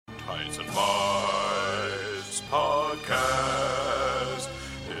Tights and Fights podcast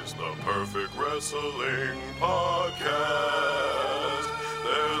is the perfect wrestling podcast.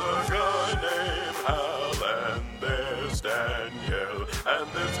 There's a guy named Hal and there's Danielle, and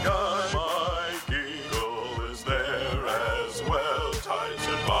this guy Mike Eagle is there as well. Tights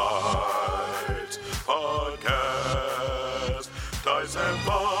and Fights podcast. Tights and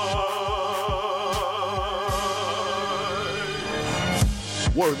Fights.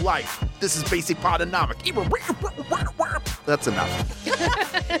 Word life. This is basic podonomic. That's enough.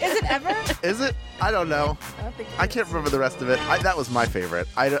 Is it ever? Is it? I don't know. I can't remember the rest of it. That was my favorite.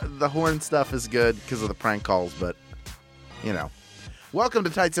 The horn stuff is good because of the prank calls, but, you know. Welcome to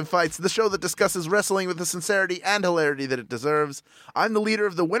Tights and Fights, the show that discusses wrestling with the sincerity and hilarity that it deserves. I'm the leader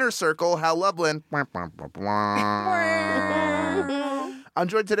of the winner's circle, Hal Lublin. I'm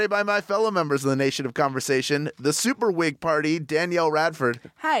joined today by my fellow members of the Nation of Conversation, the Super Wig Party, Danielle Radford.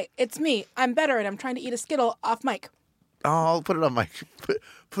 Hi, it's me. I'm better, and I'm trying to eat a Skittle off mic. Oh, I'll put it on mic.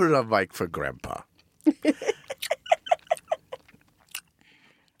 Put it on mic for Grandpa.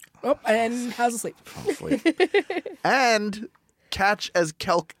 Oh, and how's the sleep? And catch as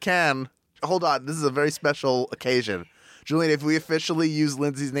Kelk can. Hold on, this is a very special occasion. Julian, if we officially use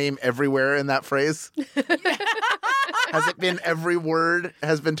Lindsay's name everywhere in that phrase? Has it been every word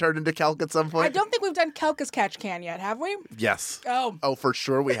has been turned into Kelk at some point? I don't think we've done Kelk as Catch Can yet, have we? Yes. Oh, for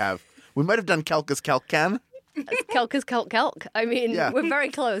sure we have. We might have done Kelk as Kelk can. Kelk is Kelk. I mean, We're very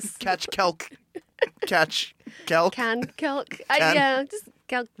close. Catch Kelk. Catch Kelk. Can Kelk. Yeah, just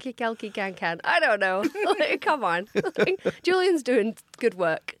Kelky can. I don't know. Like, come on. Julian's doing good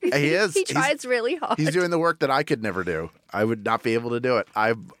work. He is. He tries really hard. He's doing the work that I could never do. I would not be able to do it.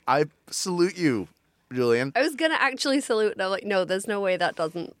 I salute you, Julian. I was going to actually salute, and I'm like, no, there's no way that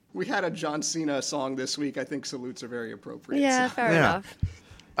doesn't. We had a John Cena song this week. I think salutes are very appropriate. Yeah, so. fair enough.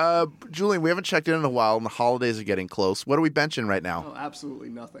 Julian, we haven't checked in a while, and the holidays are getting close. What are we benching right now? Oh, absolutely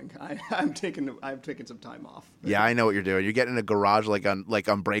nothing. I've taken some time off. Yeah, I know what you're doing. You're getting in a garage like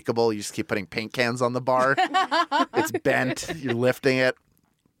Unbreakable. You just keep putting paint cans on the bar. It's bent. You're lifting it.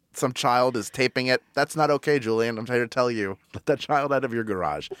 Some child is taping it. That's not okay, Julian. I'm trying to tell you. Let that child out of your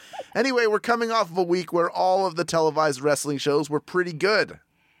garage. Anyway, we're coming off of a week where all of the televised wrestling shows were pretty good.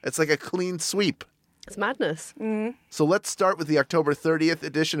 It's like a clean sweep. It's madness. Mm-hmm. So let's start with the October 30th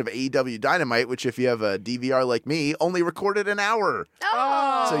edition of AEW Dynamite, which, if you have a DVR like me, only recorded an hour.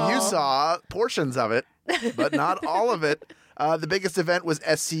 Oh! So you saw portions of it, but not all of it. The biggest event was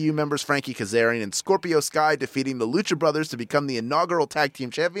SCU members Frankie Kazarian and Scorpio Sky defeating the Lucha Brothers to become the inaugural tag team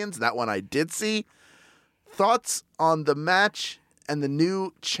champions. That one I did see. Thoughts on the match and the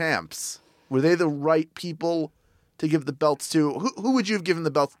new champs? Were they the right people to give the belts to? Who would you have given the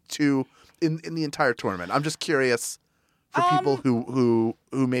belts to in the entire tournament? I'm just curious for people who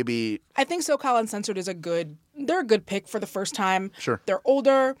maybe. I think SoCal Uncensored is a good pick for the first time. Sure. They're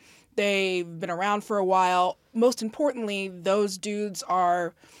older. They've been around for a while. Most importantly, those dudes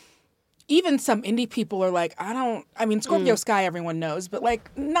are, even some indie people are like, Scorpio Sky everyone knows, but like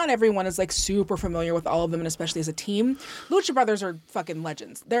not everyone is like super familiar with all of them, and especially as a team. Lucha Brothers are fucking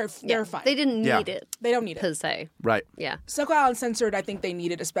legends. They're fine. They didn't need it. They don't need it. Per se. Right. Yeah. SoCal Uncensored, I think they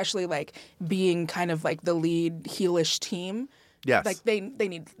need it, especially like being kind of like the lead heelish team. Yes. Like they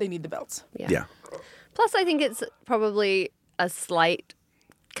need the belts. Yeah. Plus, I think it's probably a slight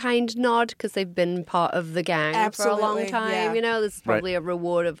kind nod because they've been part of the gang Absolutely, for a long time. yeah. You know, this is probably a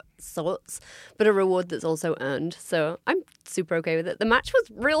reward of sorts, but a reward that's also earned. So I'm super okay with it. The match was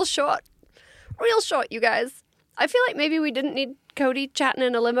real short, you guys. I feel like maybe we didn't need Cody chatting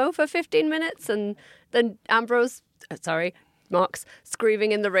in a limo for 15 minutes and then Marks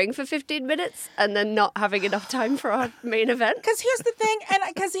screaming in the ring for 15 minutes and then not having enough time for our main event. Because here's the thing,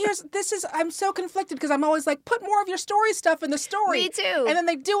 I'm so conflicted because I'm always like, put more of your story stuff in the story. Me too. And then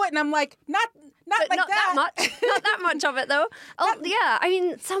they do it, and I'm like, not that much. Not that much of it, though. Yeah. I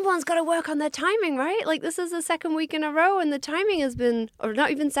mean, someone's got to work on their timing, right? Like, this is the second week in a row, and the timing has been, or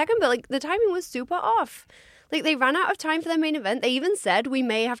not even second, but like the timing was super off. Like, they ran out of time for their main event. They even said we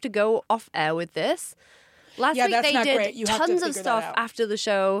may have to go off air with this. Last week they did tons of stuff after the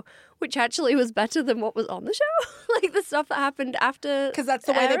show, which actually was better than what was on the show. Like the stuff that happened after. Because that's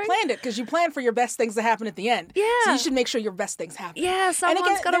the way they planned it. Because you plan for your best things to happen at the end. Yeah. So you should make sure your best things happen. Yeah,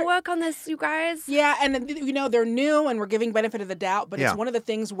 someone's got to work on this, you guys. Yeah, and they're new and we're giving benefit of the doubt, but it's one of the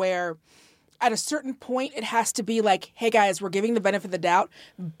things where at a certain point, it has to be like, hey guys, we're giving the benefit of the doubt,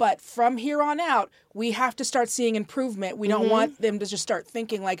 but from here on out, we have to start seeing improvement. We don't want them to just start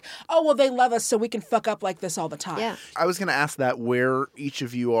thinking like, oh, well, they love us, so we can fuck up like this all the time. Yeah. I was going to ask that where each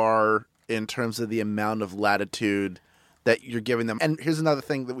of you are in terms of the amount of latitude that you're giving them. And here's another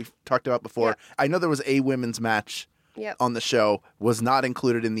thing that we've talked about before. Yeah. I know there was a women's match Yep. on the show, was not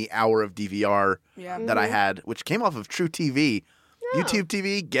included in the hour of DVR Yeah. that I had, which came off of True TV. YouTube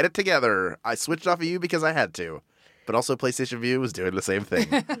TV, get it together. I switched off of you because I had to. But also PlayStation View was doing the same thing.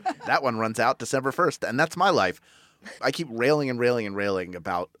 That one runs out December 1st, and that's my life. I keep railing and railing and railing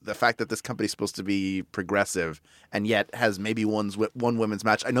about the fact that this company's supposed to be progressive and yet has maybe one women's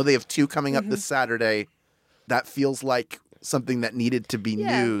match. I know they have 2 coming up this Saturday. That feels like something that needed to be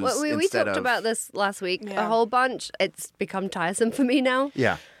news Well, we instead talked of... about this last week Yeah. a whole bunch. It's become tiresome for me now.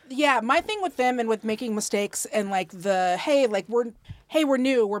 Yeah. Yeah, my thing with them and with making mistakes and like the we're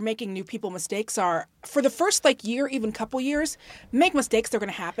new, we're making new people mistakes are for the first like year, even couple years, make mistakes, they're going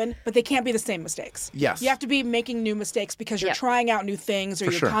to happen, but they can't be the same mistakes. Yes. You have to be making new mistakes because you're Yep. trying out new things or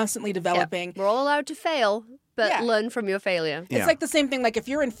For you're sure. constantly developing. We're all allowed to fail, but Yeah. learn from your failure. Yeah. It's like the same thing. Like if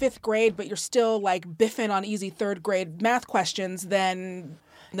you're in 5th grade, but you're still like biffing on easy 3rd grade math questions, then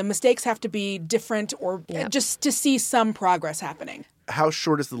the mistakes have to be different or just to see some progress happening. How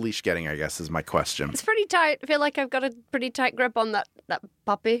short is the leash getting, I guess, is my question. It's pretty tight. I feel like I've got a pretty tight grip on that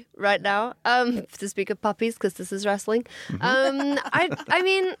puppy right now. To speak of puppies, because this is wrestling. I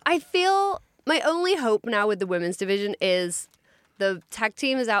mean, I feel my only hope now with the women's division is the tag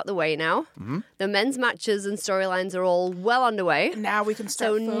team is out the way now. The men's matches and storylines are all well underway. Now we can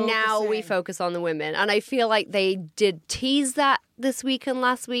start. So now we focus on the women. And I feel like they did tease that this week and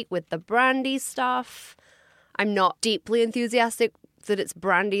last week with the Brandy stuff. I'm not deeply enthusiastic that it's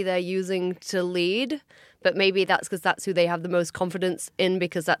Brandy they're using to lead, but maybe that's because that's who they have the most confidence in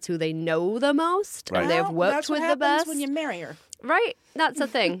because that's who they know the most Right. and they've worked that's what with the happens best. when you marry her. Right, that's a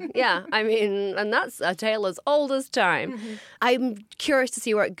thing. Yeah, I mean, and that's a tale as old as time. I'm curious to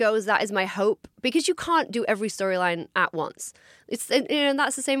see where it goes. That is my hope because you can't do every storyline at once. And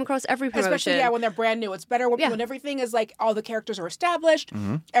that's the same across every promotion. Especially when they're brand new. It's better when everything is like all the characters are established.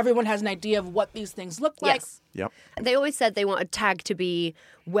 Everyone has an idea of what these things look like. Yes. Yep. They always said they want a tag to be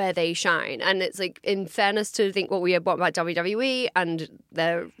where they shine. And it's like, in fairness to think what we have about WWE and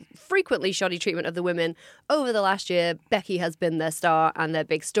their frequently shoddy treatment of the women over the last year, Becky has been their star and their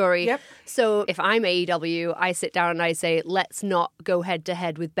big story. Yep. So if I'm AEW, I sit down and I say, let's not go head to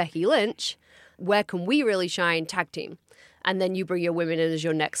head with Becky Lynch. Where can we really shine? Tag team. And then you bring your women in as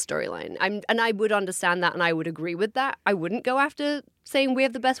your next storyline. And I would understand that and I would agree with that. I wouldn't go after saying we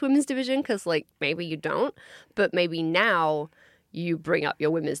have the best women's division because, like, maybe you don't. But maybe now you bring up your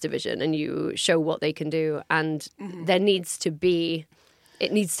women's division and you show what they can do. And there needs to be,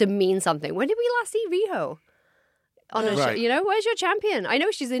 it needs to mean something. When did we last see Riho? On a show, Right. you know, where's your champion? I know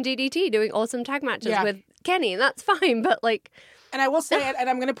she's in DDT doing awesome tag matches Yeah. with Kenny, and that's fine. But, like, And I will say it, and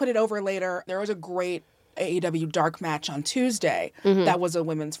I'm going to put it over later. There was a great AEW dark match on Tuesday that was a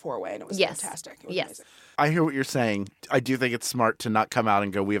women's 4-way, and it was fantastic. It was amazing. I hear what you're saying. I do think it's smart to not come out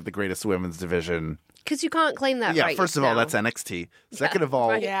and go, we have the greatest women's division. because you can't claim that Yeah, right first of all, now. that's NXT. Second of all,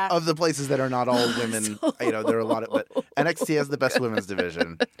 right. Yeah. of the places that are not all women, there are a lot of, but NXT has the best women's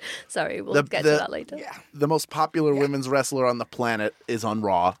division. Sorry, we'll get to that later. Yeah. The most popular women's wrestler on the planet is on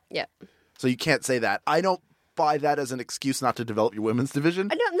Raw. Yeah. So you can't say that. I don't buy that as an excuse not to develop your women's division.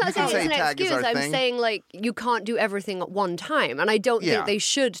 I'm not You can saying it's say an tag is excuse. our I'm thing. saying, like, you can't do everything at one time. And I don't Yeah. think they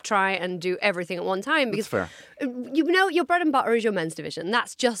should try and do everything at one time. Because, fair. You know, your bread and butter is your men's division.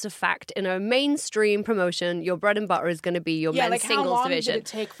 That's just a fact. In a mainstream promotion, your bread and butter is going to be your Yeah, men's like how singles long division. did it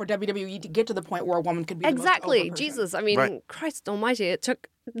take for WWE to get to the point where a woman could be the most Exactly. over person? Jesus. I mean, Right. Christ almighty, it took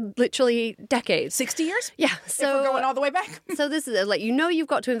literally decades. 60 years? Yeah. If we're going So, all the way back. so this is it. Like, you know, you've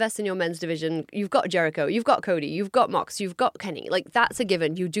got to invest in your men's division. You've got Jericho, you've got Cody, you've got Mox, you've got Kenny. Like, that's a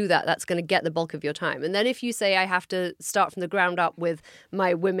given. You do that. That's going to get the bulk of your time. And then if you say I have to start from the ground up with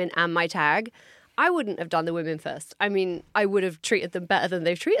my women and my tag, I wouldn't have done the women first. I mean, I would have treated them better than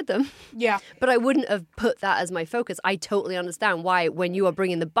they've treated them. Yeah. But I wouldn't have put that as my focus. I totally understand why, when you are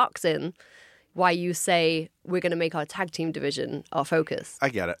bringing the Bucks in, why you say we're going to make our tag team division our focus. I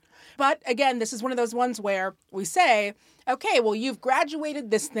get it. But again, this is one of those ones where we say, okay, well, you've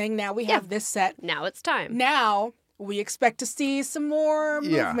graduated this thing. Now we have this set. Now it's time. Now we expect to see some more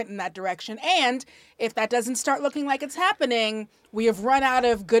Yeah. movement in that direction. And if that doesn't start looking like it's happening, we have run out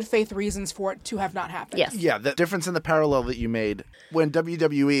of good faith reasons for it to have not happened. Yes. Yeah, the difference in the parallel that you made when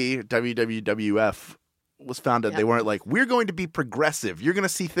WWE, WWF was founded, they weren't like, we're going to be progressive. You're going to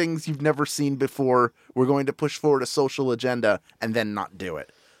see things you've never seen before. We're going to push forward a social agenda and then not do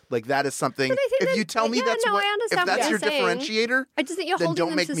it. Like, that is something. But I think If that- you tell me yeah, that's no, what, I if understand what that's your you're saying. differentiator, I just think you're then holding don't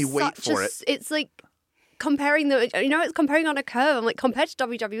them make to me wait such for a, it. It's like comparing the, you know, it's comparing on a curve. I'm like, compared to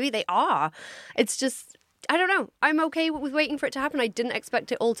WWE, they are. It's just, I don't know. I'm okay with waiting for it to happen. I didn't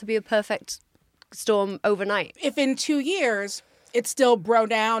expect it all to be a perfect storm overnight. If in 2 years it's still bro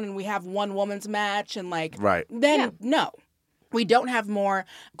down and we have one woman's match and like, Right. then no. We don't have more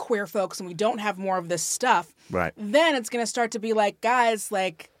queer folks and we don't have more of this stuff. Right. Then it's going to start to be like, guys,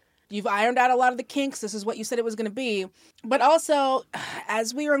 like, you've ironed out a lot of the kinks. This is what you said it was going to be. But also,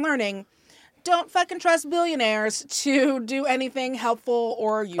 as we are learning, don't fucking trust billionaires to do anything helpful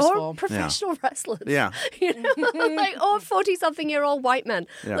or useful. Or professional wrestlers. Yeah. You know, like, or 40-something-year-old white men.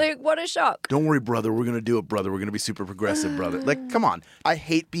 Yeah. Like, what a shock. Don't worry, brother. We're going to do it, brother. We're going to be super progressive, brother. Like, come on. I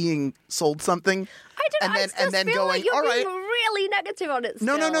hate being sold something. I just feel going, like you're all right. being really negative on it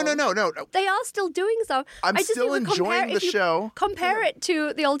still. No. They are still doing so. I'm I just still even enjoying the if you show. Compare it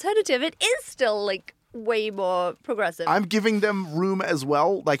to the alternative. It is still, like, way more progressive. I'm giving them room as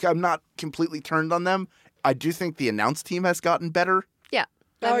well. Like, I'm not completely turned on them. I do think the announce team has gotten better. Yeah.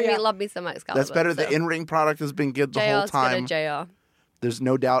 Oh, I yeah. love me some Excalibur. That's better. So. The in-ring product has been good the whole JR's time. good at JR. There's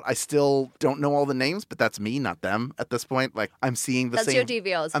no doubt. I still don't know all the names, but that's me, not them at this point. Like, I'm seeing the That's same. your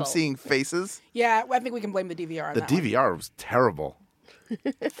DVR's I'm fault. seeing faces. Yeah, I think we can blame the DVR on The that one. DVR was terrible.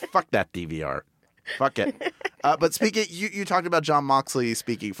 Fuck that DVR. Fuck it. But speaking, you talked about Jon Moxley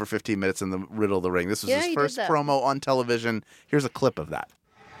speaking for 15 minutes in the Riddle of the Ring. This was Yeah, his he first did that. promo on television. Here's a clip of that.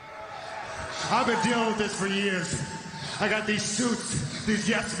 I've been dealing with this for years. I got these suits, these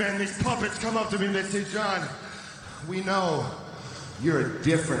yes men, these puppets come up to me and they say, John, we know you're a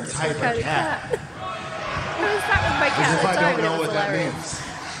different type of cat. What is that with my cat As if at the I time? don't know It was what that hilarious. means.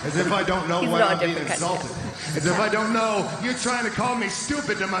 As if I don't know He's when not a I'm being different kind of insulted. As if I don't know you're trying to call me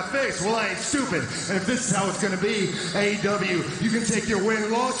stupid to my face. Well, I ain't stupid. And if this is how it's going to be, AEW, you can take your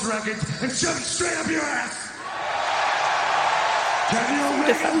win-loss records and shove it straight up your ass. Can you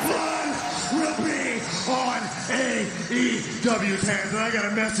imagine blood will be on AEW's hands? And I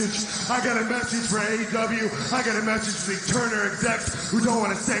got a message. I got a message for AEW. I got a message for the Turner execs who don't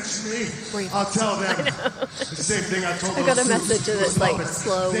want to sanction me. I'll tell them the same thing I told I got those a message suits, and it's those like, puppets.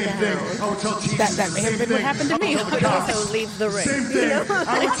 slow Same down. thing. I would tell teachers That may have the same been what thing. happened to me. I would tell the cops. Also leave the ring. Same You thing. know?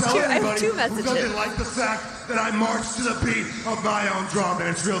 I would tell I have anybody two who messages. doesn't like the fact that I march to the beat of my own drum. And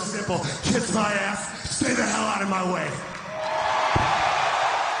it's real simple. Kiss my ass. Stay the hell out of my way.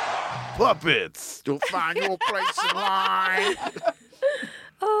 Puppets, you'll find your place in line.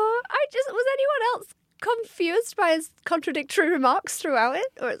 Was anyone else confused by his contradictory remarks throughout it?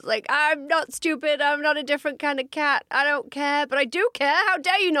 Or it's like, I'm not stupid, I'm not a different kind of cat, I don't care, but I do care. How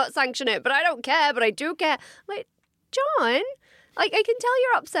dare you not sanction it? But I don't care, but I do care. Like, John, like, I can tell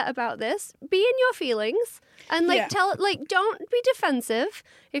you're upset about this. Be in your feelings. And, like, Yeah. don't be defensive.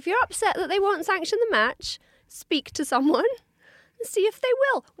 If you're upset that they won't sanction the match, speak to someone and see if they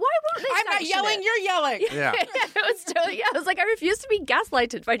will. Why won't they I'm not sanction yelling, it? you're yelling. Yeah. I was like, I refuse to be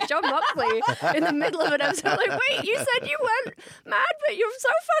gaslighted by John Moxley in the middle of an episode. Like, wait, you said you weren't mad, but you're so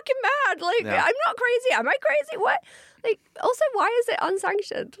fucking mad. Like, Yeah. I'm not crazy. Am I crazy? What? Like, also, why is it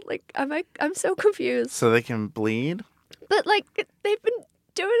unsanctioned? Like, I'm so confused. So they can bleed? But, like, they've been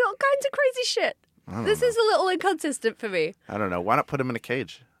doing all kinds of crazy shit. This is a little inconsistent for me. I don't know. Why not put him in a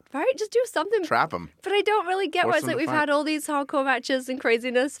cage? Right? Just do something. Trap him. But I don't really get why Force it's them like to we've fight. had all these hardcore matches and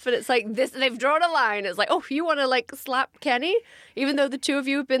craziness, but it's like this, they've drawn a line. It's like, oh, you want to like slap Kenny? Even though the two of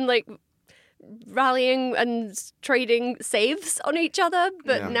you have been like rallying and trading saves on each other,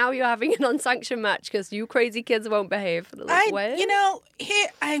 but Yeah. now you're having an unsanctioned match because you crazy kids won't behave. Like, what?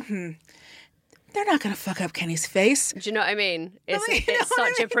 They're not gonna fuck up Kenny's face. Do you know what I mean? It's, You know it's what I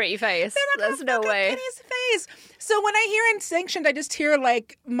such a mean? pretty face. They're not There's gonna no fuck way. up Kenny's face. So when I hear unsanctioned, I just hear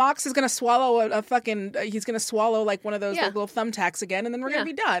like Mox is gonna swallow a fucking. He's gonna swallow like one of those Yeah. like, little thumbtacks again, and then we're Yeah. gonna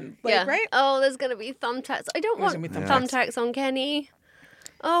be done. Like, Yeah. right? Oh, there's going to be thumbtacks. I don't There's want gonna be thumbtacks on Kenny.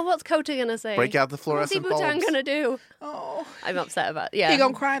 Oh, what's Kota going to say? Break out the What's fluorescent Ibutan bulbs. going to do? Oh, I'm upset about Yeah. he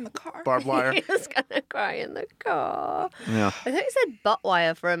gonna cry in the car. Barbed wire. He's going to cry in the car. Yeah. I think he said butt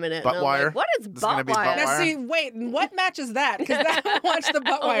wire for a minute. Butt and I'm wire? Like, what is This is gonna butt be butt wire? wire? Now, see, wait, what match is that? Because I watched the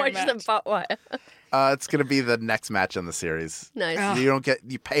butt I'll wire watch match. the butt wire. It's gonna be the next match in the series. Nice.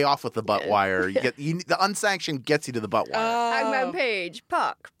 You pay off with the butt wire. The unsanctioned gets you to the butt wire. Hangman Page,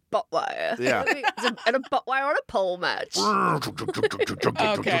 Puck, butt wire. Yeah. And a butt wire on a pole match.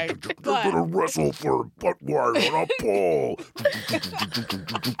 Okay, but- gonna wrestle for a butt wire on a pole. I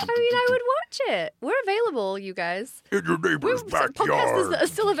mean, I would watch it. We're available, you guys. In your neighbor's Podcasters backyard. that are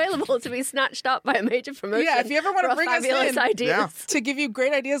still available to be snatched up by a major promotion. Yeah, if you ever wanna for bring us fabulous in. ideas. Yeah. to give you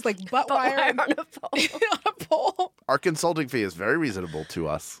great ideas like butt, Butt wire, wire and- on a pole. on a pole. Our consulting fee is very reasonable to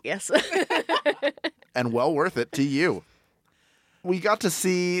us Yes. and well worth it to you. We got to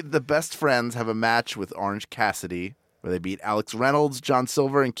see the best friends have a match with Orange Cassidy where they beat Alex Reynolds, John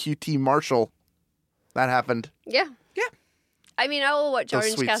Silver, and QT Marshall. That happened. Yeah. Yeah. I mean, I will watch Those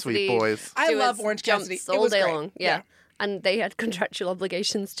Orange sweet, Cassidy. sweet boys. I do love his Orange Cassidy. jumps It all was day great. long. Yeah. And they had contractual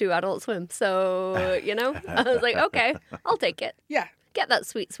obligations to Adult Swim. So, I was like, okay, I'll take it. Yeah. Get that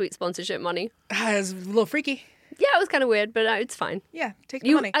sweet, sweet sponsorship money. It's a little freaky. Yeah, it was kind of weird, but it's fine. Yeah, take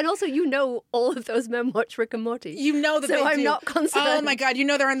the money. And also, all of those men watch Rick and Morty. You know that so they I'm do. not concerned. Oh my god,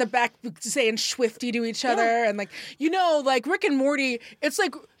 they're in the back saying swifty to each other, and like Rick and Morty. It's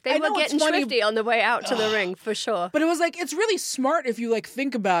like They I know were it's getting funny, swifty on the way out to the ring, for sure. but it was like it's really smart if you like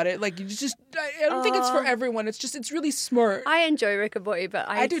think about it. Like you just, I don't think it's for everyone. It's really smart. I enjoy Rick and Morty, but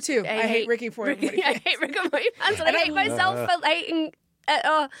I do too. I hate Ricky for it. I hate Rick and Morty fans, and I hate myself for hating.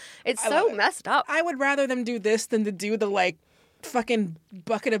 It's so messed up. I would rather them do this than to do the like fucking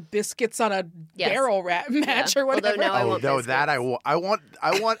bucket of biscuits on a barrel match or whatever. Although now I want biscuits. That I want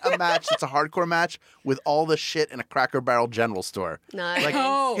a match that's a hardcore match with all the shit in a Cracker Barrel general store. Nice.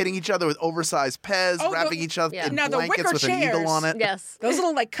 Like hitting each other with oversized Pez, wrapping each other in Now, the blankets wicker with an eagle chairs. on it. Yes. Those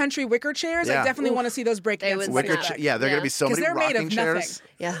little like country wicker chairs. I Yeah. definitely want to see those break They dance. would Wicker snap. they're going to be so 'Cause many they're made rocking of chairs.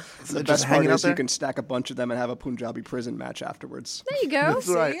 Yeah. The Just best part hanging out is there. you can stack a bunch of them and have a Punjabi prison match afterwards. There you go. That's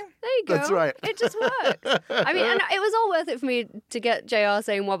right. There you go. That's right. It just works. I mean, and it was all worth it for me to get JR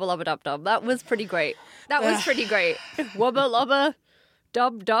saying wubba lubba dub dub. That was pretty great. Wubba lubba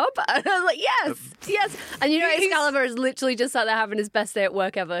dub dub. And I was like, yes. And Excalibur is literally just sat there having his best day at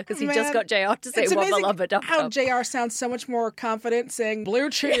work ever because he just got JR to say It's wubba amazing lubba dub how dub. JR sounds so much more confident saying blue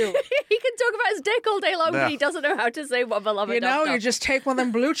chew. He can talk about his dick all day long, Yeah. but he doesn't know how to say wubba lubba dub dub. You just take one of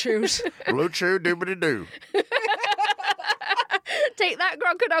them blue chews. Blue chew doobity-doo. Take that,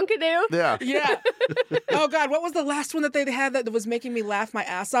 Gronkadonka-doo. Yeah. Yeah. Oh God, what was the last one that they had that was making me laugh my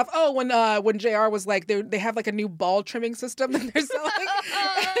ass off? Oh, when JR was like they have like a new ball trimming system that they're selling.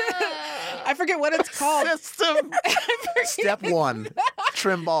 I forget what it's called. System. Step 1,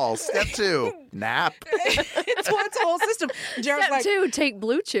 trim balls. Step 2, nap. It's a whole system. JR's Step like, 2, take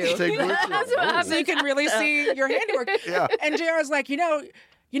Blue Chew. Take Blue Chew. That's what happens. so you can really see your handiwork. Yeah. And JR's like,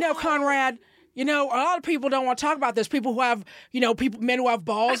 Conrad, a lot of people don't want to talk about this. People who have, men who have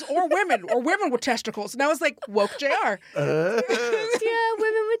balls or women with testicles. And I was like, woke JR. Yeah,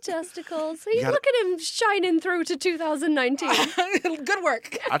 women with testicles. See, gotta- look at him shining through to 2019. Good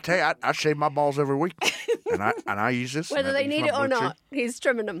work. I tell you, I shave my balls every week, and I use this. Whether and I they use need my it or Blue Chew. not, he's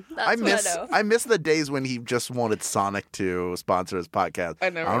trimming them. That's what I know. I miss the days when he just wanted Sonic to sponsor his podcast. I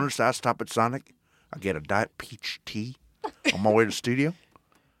know, I right? understand. I stop at Sonic. I get a Diet Peach tea on my way to the studio.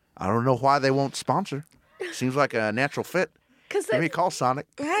 I don't know why they won't sponsor. Seems like a natural fit. Because Give me a call, Sonic.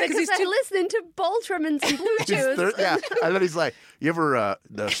 Yeah, because they're listening to ball trimmings and Blue Chews. Yeah, and then he's like, "You ever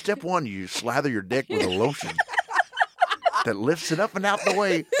the step 1? You slather your dick with a lotion that lifts it up and out the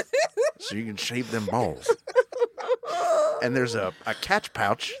way, so you can shave them balls. And there's a catch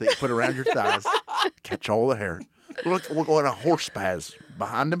pouch that you put around your thighs, catch all the hair. Look what a horse has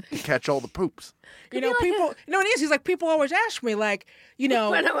behind him to catch all the poops. People, it is. He's like, people always ask me, like,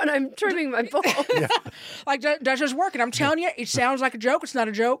 when I'm trimming my balls. like, does this work? And I'm telling you, it sounds like a joke. It's not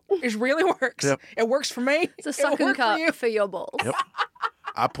a joke. It really works. Yep. It works for me. It's a suck and work cut for your balls. Yep.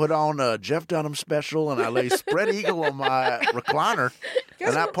 I put on a Jeff Dunham special and I lay spread eagle on my recliner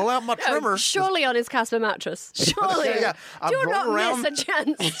and I pull out my trimmer. Surely on his Casper mattress. Surely. Yeah. I Do roll not around miss a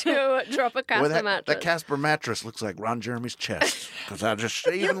chance to drop a Casper Well, mattress. that Casper mattress looks like Ron Jeremy's chest because I just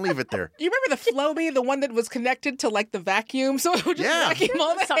shave and leave it there. You remember the Flowbee, the one that was connected to like the vacuum, so it would just Yeah. vacuum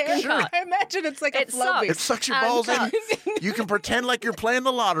all the Suck and hair. cut. I imagine it's like It a Flowbee. It sucks your And balls in. cuts. You can pretend like you're playing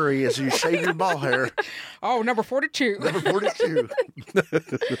the lottery as you shave your ball hair. Oh, number 42. Number 42.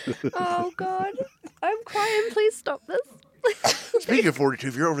 Oh, God. I'm crying. Please stop this. Speaking of 42,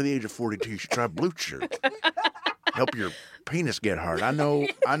 if you're over the age of 42, you should try Blue Chew. Help your penis get hard. I know.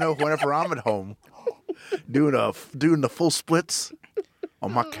 Whenever I'm at home, doing the full splits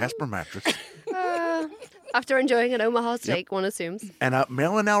on my Casper mattress, After enjoying an Omaha steak, one assumes. and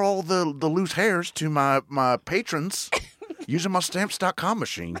mailing out all the loose hairs to my patrons using my stamps.com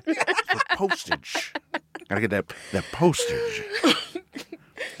machine for postage. Gotta get that postage.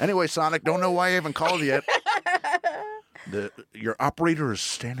 Anyway, Sonic, don't know why I haven't called yet. Your operator is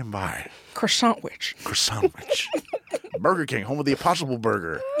standing by. Croissant witch. Croissant witch. Burger King, home of the Impossible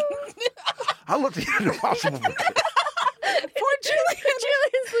Burger. I looked at the Impossible Burger. Poor Julian.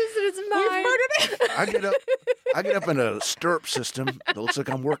 Julian's losing his We've mind. murdered it. I get up in a stirrup system that looks like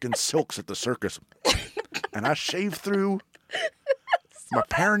I'm working silks at the circus. And I shave through my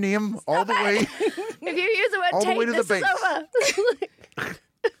perineum all the way. If you use the word All the tape, way to the this is over.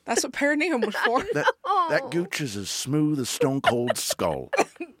 That's what perineum was for. That gooch is as smooth as Stone Cold's skull.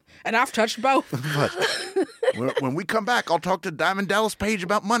 And I've touched both. But when we come back, I'll talk to Diamond Dallas Page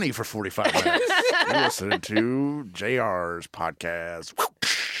about money for 45 minutes. You're listening to JR's podcast,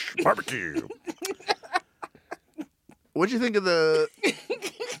 Barbecue. What'd you think of the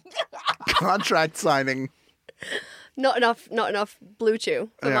contract signing? Not enough blue chew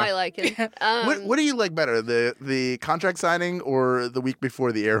for my liking. What do you like better, the contract signing or the week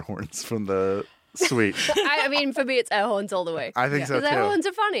before the air horns from the suite? I mean, for me, it's air horns all the way. I think so, too. Because air horns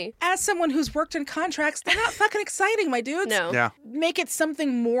are funny. As someone who's worked in contracts, they're not fucking exciting, my dudes. No. Yeah. Make it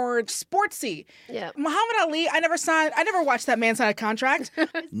something more sportsy. Yeah. Muhammad Ali, I never watched that man sign a contract.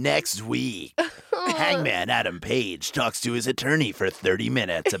 Next week, Hangman Adam Page talks to his attorney for 30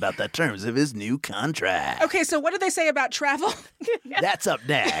 minutes about the terms of his new contract. Okay, so what did they say about travel? That's up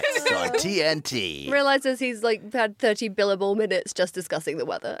next on TNT. Realizes he's like had 30 billable minutes just discussing the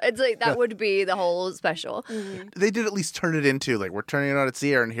weather. It's like that would be the whole special. They did at least turn it into, like, we're turning it on its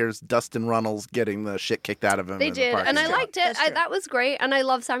ear, and here's Dustin Runnels getting the shit kicked out of him. They in the did, parking and I lot. liked it. That was great, and I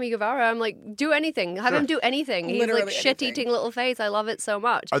love Sammy Guevara. I'm like, do anything. Have him do anything. He's Literally like shit-eating little face. I love it so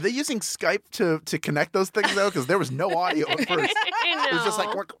much. Are they using Skype to connect those things, though? Because there was no audio at first. It was just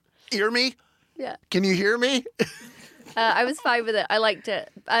like, what, hear me? Yeah. Can you hear me? I was fine with it. I liked it.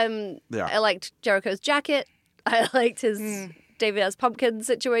 I liked Jericho's jacket. I liked his David S. Pumpkin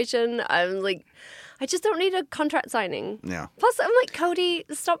situation. I'm like, I just don't need a contract signing. Yeah. Plus, I'm like, Cody,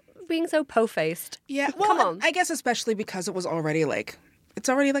 stop being so po-faced. Yeah, well, Come on. I guess especially because it's already like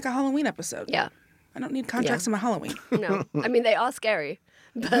a Halloween episode. Yeah. I don't need contracts in my Halloween. No. I mean, they are scary.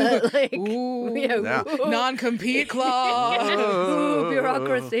 But, like, Yeah. Non-compete clause. Ooh,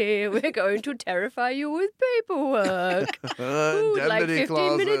 bureaucracy. We're going to terrify you with paperwork. Ooh, like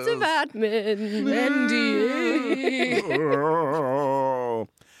 15 minutes of admin. NDA.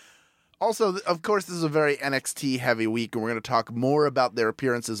 Also, of course, this is a very NXT heavy week, and we're going to talk more about their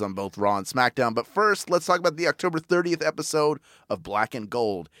appearances on both Raw and SmackDown. But first, let's talk about the October 30th episode of Black and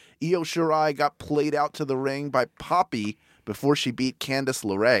Gold. Io Shirai got played out to the ring by Poppy before she beat Candice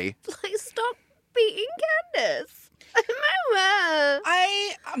LeRae. Like, stop beating Candice.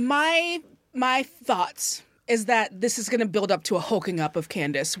 My thoughts is that this is going to build up to a hulking up of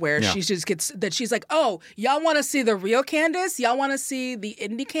Candice, where she just gets that she's like, oh, y'all want to see the real Candice? Y'all want to see the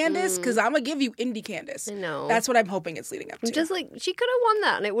indie Candice? Because I'm gonna give you indie Candice. I know. That's what I'm hoping it's leading up to. Just like, she could have won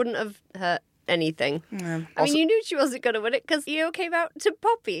that and it wouldn't have hurt anything. Yeah. I mean, you knew she wasn't going to win it because Io came out to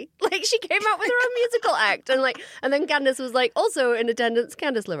Poppy. Like, she came out with her own musical act. And then Candice was like, also in attendance,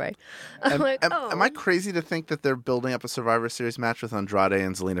 Candice LeRae. I'm like, oh. Am I crazy to think that they're building up a Survivor Series match with Andrade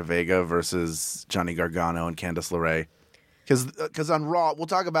and Zelina Vega versus Johnny Gargano and Candice LeRae? Because on Raw, we'll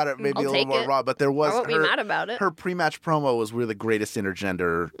talk about it maybe I'll a little take more it. on Raw, but there was I won't be mad about it. Her pre-match promo was we're the greatest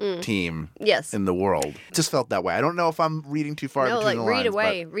intergender team Yes. in the world. Just felt that way. I don't know if I'm reading too far No, between like, the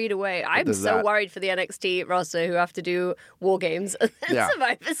lines. read away. I'm there's so that. worried for the NXT roster who have to do War Games and then Yeah.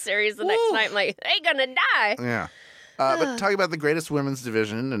 Survivor Series the next night. I'm like, they're going to die. Yeah. But talking about the greatest women's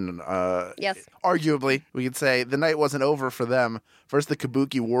division, and Yes. arguably, we could say the night wasn't over for them. First, the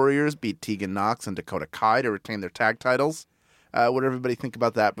Kabuki Warriors beat Tegan Nox and Dakota Kai to retain their tag titles. What did everybody think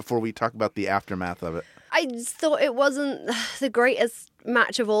about that before we talk about the aftermath of it? I just thought it wasn't the greatest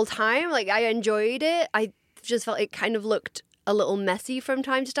match of all time. Like, I enjoyed it. I just felt it kind of looked a little messy from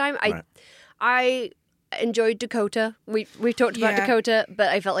time to time. Right. I enjoyed Dakota. We've talked about Yeah. Dakota, but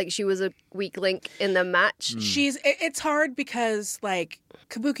I felt like she was a weak link in the match. It's hard because like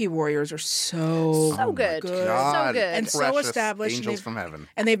Kabuki Warriors are so good. God, So good. and so precious established. Angels and from heaven.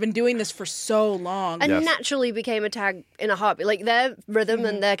 and they've been doing this for so long. And Yes. naturally became a tag in a heartbeat. Like, their rhythm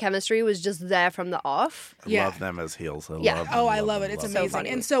and their chemistry was just there from the off. I Yeah. love them as heels. I Yeah. love them, Oh, I love it. them, It's love amazing. funny.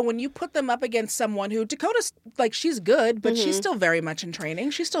 And so when you put them up against someone who Dakota's like, she's good, but she's still very much in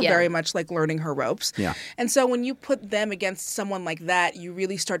training. She's still Yeah. very much like learning her ropes. Yeah. And so when you put them against someone like that, you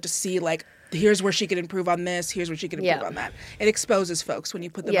really start to see like, here's where she could improve on this. Here's where she could improve Yeah. on that. It exposes folks when you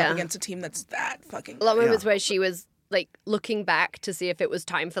put them Yeah. up against a team that's that fucking. A lot of moments where she was like looking back to see if it was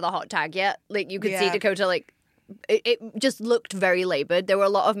time for the hot tag yet. Like, you could see Yeah. Dakota like it just looked very labored. There were a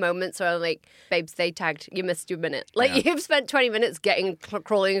lot of moments where I'm like, babes, they tagged, you missed your minute. Like, you've spent 20 minutes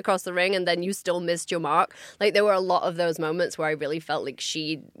crawling across the ring and then you still missed your mark. Like, there were a lot of those moments where I really felt like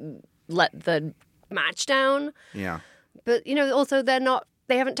she let the match down. Yeah. But, you know, also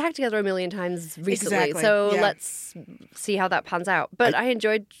they haven't tagged together a million times recently. Exactly, So yeah. let's see how that pans out. But I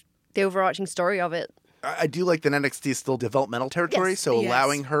enjoyed the overarching story of it. I do like that NXT is still developmental territory, Yes. so Yes.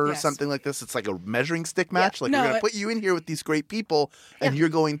 allowing her Yes. something like this, it's like a measuring stick match. Like, No, we're going to it- put you in here with these great people, and you're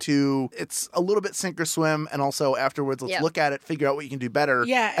going to, it's a little bit sink or swim, and also afterwards, let's Yeah. look at it, figure out what you can do better.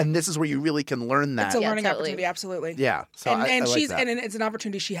 Yeah. And this is where you really can learn that. It's a Yeah, learning totally. opportunity, absolutely. Yeah. So and I like she's that. and it's an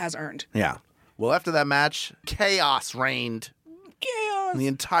opportunity she has earned. Yeah. Well, after that match, chaos reigned Chaos. in the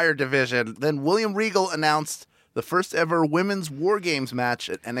entire division. Then William Regal announced the first ever women's War Games match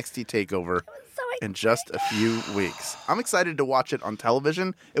at NXT TakeOver in just a few weeks. I'm excited to watch it on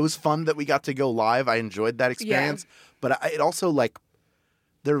television. It was fun that we got to go live. I enjoyed that experience. But it also, like,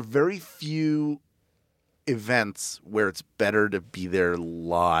 there are very few events where it's better to be there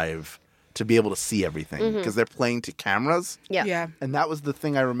live to be able to see everything because they're playing to cameras. Yeah. Yeah. And that was the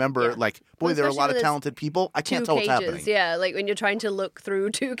thing I remember. Yeah. Like, boy, Well, there are a especially lot of when there's talented people. I can't Two tell what's cages, happening. yeah. Like when you're trying to look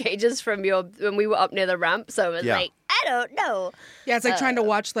through two cages from when we were up near the ramp, so it's Yeah. like, I don't know. Yeah, it's like trying to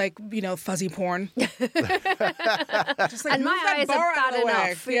watch fuzzy porn. Just like, And move my that eyes bar are out bad of the way.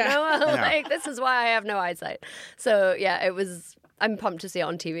 enough. You Yeah. know? Yeah. Like, this is why I have no eyesight. So, yeah, I'm pumped to see it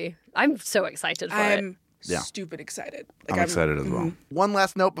on TV. I'm so excited for it. I'm Yeah. stupid excited. I'm excited as well. One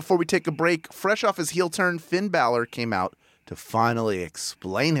last note before we take a break. Fresh off his heel turn, Finn Balor came out to finally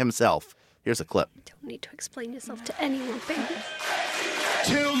explain himself. Here's a clip. Don't need to explain yourself to anyone, baby.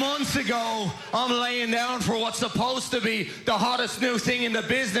 2 months ago, I'm laying down for what's supposed to be the hottest new thing in the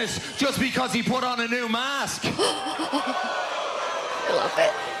business just because he put on a new mask. I love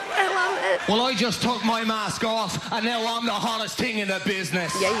it. I love it. Well, I just took my mask off, and now I'm the hottest thing in the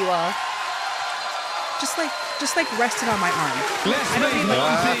business. Yeah, you are. Just like resting on my arm. Let's make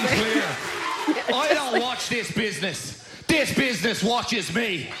one thing clear. I don't watch this business. This business watches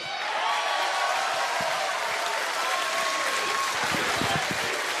me.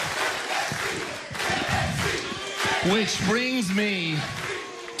 Which brings me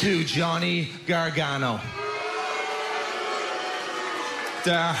to Johnny Gargano.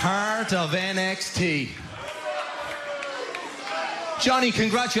 The heart of NXT. Johnny,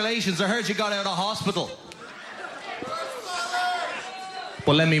 congratulations. I heard you got out of hospital.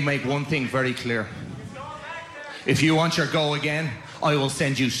 But let me make one thing very clear. If you want your go again, I will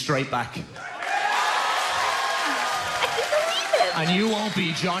send you straight back. And you won't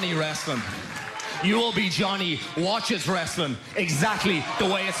be Johnny Wrestling. You will be Johnny Watches Wrestling exactly the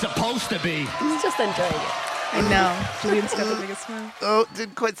way it's supposed to be. He's just enjoying it. I know. Julian's got the biggest smile. Oh,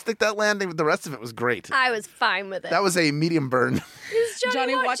 didn't quite stick that landing, but the rest of it was great. I was fine with it. That was a medium burn. It's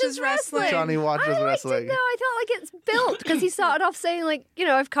Johnny watches wrestling. Johnny watches I liked wrestling. It, though. I felt like it's built because he started off saying, like, you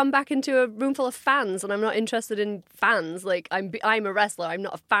know, I've come back into a room full of fans and I'm not interested in fans. Like, I'm a wrestler. I'm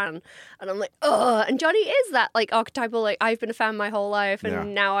not a fan. And I'm like, ugh. And Johnny is that, like, archetypal, like, I've been a fan my whole life and Yeah.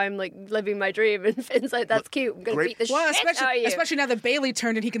 now I'm, like, living my dream. And Finn's like, that's cute. I'm going to Great- beat the Well, shit out of you. especially now that Bailey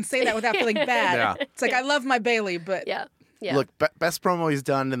turned and he can say that without feeling bad. Yeah. It's like, I love my Bailey, but Yeah. Yeah. Look, best promo he's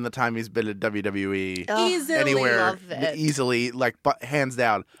done in the time he's been at WWE. easily. Anywhere, love it. easily, like, hands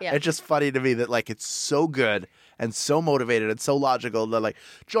down. Yeah. It's just funny to me that, like, it's so good and so motivated and so logical that, like,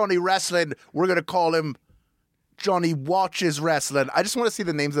 Johnny Wrestling, we're going to call him Johnny Watches Wrestling. I just want to see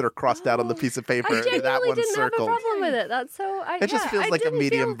the names that are crossed out on the piece of paper. I genuinely that one didn't circled. have a problem with it. That's so. It just feels like a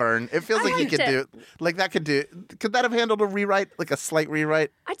medium burn. It feels I like he liked could do, it. like, that could do, could that have handled a rewrite, like a slight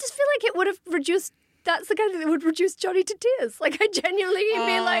rewrite? I just feel like it would have reduced. That's the kind of thing that would reduce Johnny to tears. Like, I genuinely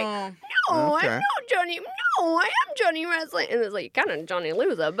be like, no, Okay. I'm not Johnny. No, I am Johnny Wrestling. And it's like, kind of Johnny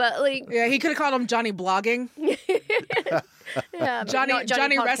Loser, but like, Yeah, he could have called him Johnny Blogging. yeah, but Johnny not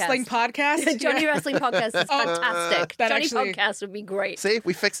Johnny Wrestling Podcast. Johnny Yeah. Wrestling Podcast is fantastic. that Johnny actually- Podcast would be great. See,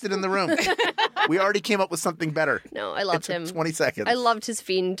 we fixed it in the room. We already came up with something better. No, I It loved took him. 20 seconds. I loved his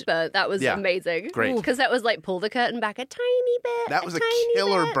Fiend, but that was Yeah, amazing. great. Because that was like pull the curtain back a tiny bit. That was a tiny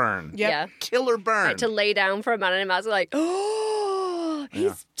killer bit. burn. Yep. Yeah. Killer I burn. had to lay down for a minute and I was like, oh,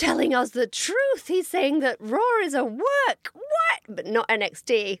 he's telling us the truth. He's saying that Raw is a work. What? But not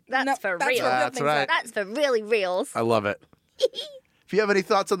NXT. That's No, for that's real. for real That's things right. That's for really reals. I love it. If you have any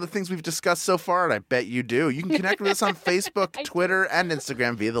thoughts on the things we've discussed so far, and I bet you do, you can connect with us on Facebook, Twitter, and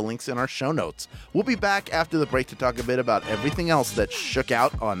Instagram via the links in our show notes. We'll be back after the break to talk a bit about everything else that shook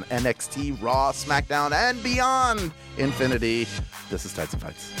out on NXT, Raw, SmackDown, and beyond Infinity. This is Tights and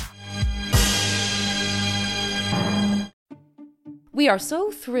Fights. We are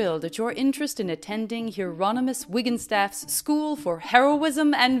so thrilled at your interest in attending Hieronymus Wigginstaff's School for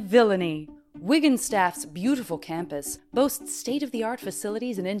Heroism and Villainy. Wigginstaff's beautiful campus boasts state-of-the-art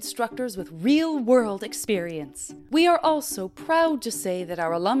facilities and instructors with real-world experience. We are also proud to say that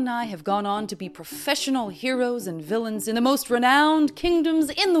our alumni have gone on to be professional heroes and villains in the most renowned kingdoms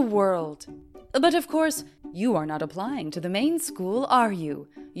in the world. But of course, You are not applying to the main school, are you?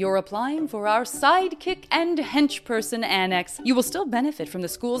 You're applying for our sidekick and henchperson annex. You will still benefit from the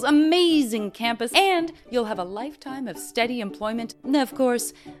school's amazing campus, and you'll have a lifetime of steady employment. Of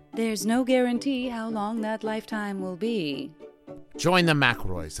course, there's no guarantee how long that lifetime will be. Join the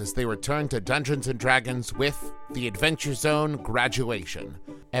McElroys as they return to Dungeons & Dragons with The Adventure Zone Graduation,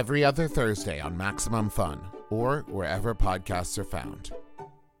 every other Thursday on Maximum Fun, or wherever podcasts are found.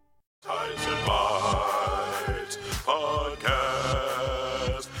 Dice and Bites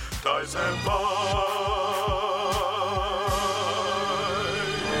Podcast. Dice and Bites.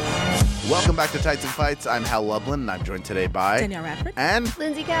 Welcome back to Tights and Fights. I'm Hal Lublin, and I'm joined today by Danielle Radford and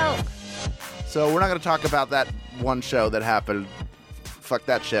Lindsay Kelk. So we're not going to talk about that one show that happened. Fuck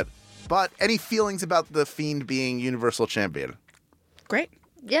that shit. But any feelings about the Fiend being Universal Champion? Great.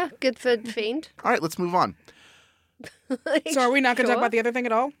 Yeah, good for Fiend. All right, let's move on. So are we not going to talk about the other thing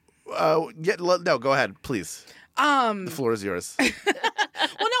at all? No, go ahead, please. The floor is yours. Well,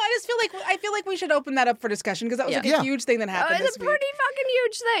 no, I feel like we should open that up for discussion because that was like a huge thing that happened It's this a week. pretty fucking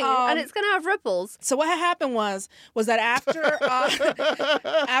huge thing, and it's going to have ripples. So what happened was that after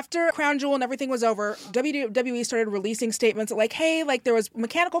after Crown Jewel and everything was over, WWE started releasing statements like, hey, like there was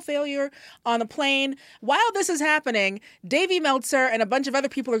mechanical failure on the plane. While this is happening, Davey Meltzer and a bunch of other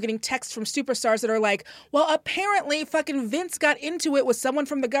people are getting texts from superstars that are like, well, apparently fucking Vince got into it with someone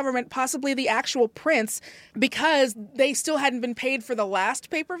from the government, possibly the actual Prince, because they still hadn't been paid for the last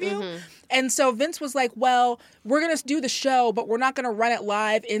pay-per-view. And so Vince was like, well, we're going to do the show, but we're not going to run it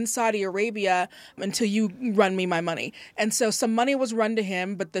live in Saudi Arabia until you run me my money. And so some money was run to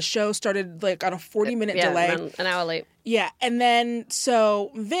him, but the show started like on a 40-minute delay. An hour late. Yeah. And then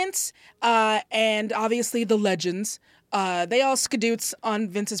so Vince and obviously the legends, they all skadoots on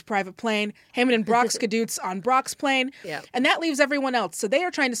Vince's private plane. Heyman and Brock skadoots on Brock's plane. Yep. And that leaves everyone else. So they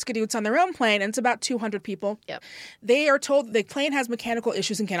are trying to skadoots on their own plane, and it's about 200 people. Yep. They are told the plane has mechanical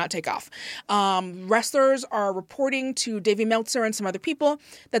issues and cannot take off. Wrestlers are reporting to Davey Meltzer and some other people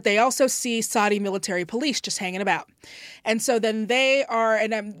that they also see Saudi military police just hanging about. And so then they are,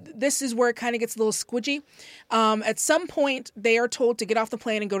 and this is where it kind of gets a little squidgy. At some point, they are told to get off the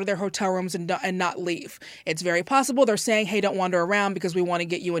plane and go to their hotel rooms and not leave. It's very possible they're saying, hey, don't wander around because we want to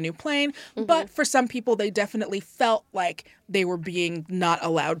get you a new plane. But for some people, they definitely felt like they were being not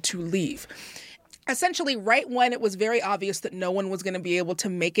allowed to leave. Essentially, right when it was very obvious that no one was going to be able to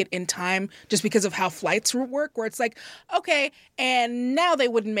make it in time just because of how flights work, where it's like, okay, and now they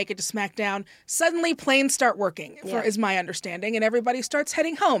wouldn't make it to SmackDown. Suddenly, planes start working, is my understanding, and everybody starts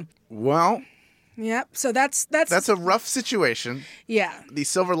heading home. Well, Yep. So that's a rough situation. Yeah. The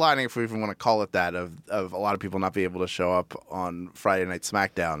silver lining, if we even want to call it that, of a lot of people not being able to show up on Friday Night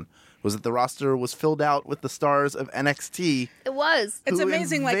SmackDown was that the roster was filled out with the stars of NXT. It was. It's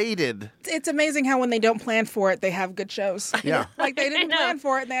amazing. Invaded. It's amazing how when they don't plan for it, they have good shows. Yeah. Like they didn't plan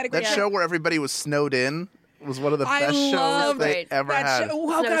for it and they had a good That show where everybody was snowed in was one of the best shows loved they ever had. Oh,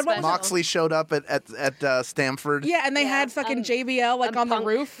 God, what was it? Moxley showed up at Stamford. Yeah, and they had fucking JBL like on Punk. the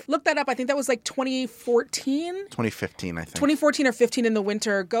roof. Look that up. I think that was like 2014. 2015, I think. 2014 or 15 in the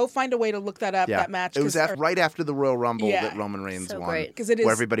winter. Go find a way to look that up, Yeah. that match. It was right after the Royal Rumble Yeah. that Roman Reigns So won. great. 'Cause it is-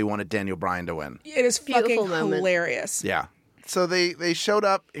 where everybody wanted Daniel Bryan to win. It is Beautiful fucking moment. hilarious. Yeah. So they showed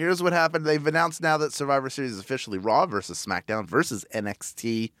up. Here's what happened. They've announced now that Survivor Series is officially Raw versus SmackDown versus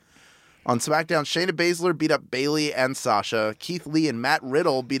NXT. On SmackDown, Shayna Baszler beat up Bayley and Sasha. Keith Lee and Matt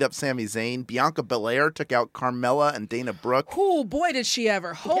Riddle beat up Sami Zayn. Bianca Belair took out Carmella and Dana Brooke. Oh, boy, did she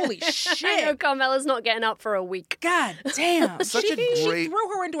ever. Holy I know shit. Carmella's not getting up for a week. God damn. Such she, a great- she threw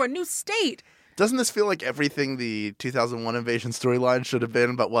her into a new state. Doesn't this feel like everything the 2001 Invasion storyline should have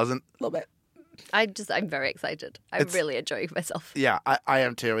been but wasn't? A little bit. I'm very excited. I'm really enjoying myself. Yeah, I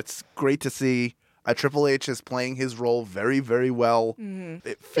am too. It's great to see. Triple H is playing his role very, very well.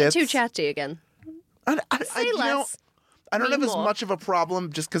 It fits. Too chatty again. I Say less. I don't Be have as more. much of a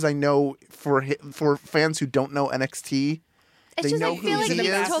problem just because I know for fans who don't know NXT, It's they just know I feel who like he he's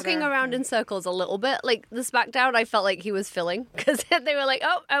is. talking around in circles a little bit. Like the SmackDown, I felt like he was filling because they were like,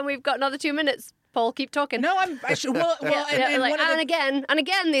 "Oh, and we've got another 2 minutes." Paul, keep talking. No, I should. Well, and like, one of the- and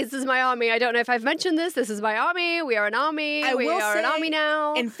again, this is my army. I don't know if I've mentioned this. This is my army. We are an army. I we will are say, an army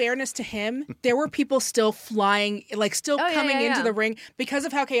now. In fairness to him, there were people still flying, like still Oh, yeah, coming yeah, into yeah. the ring because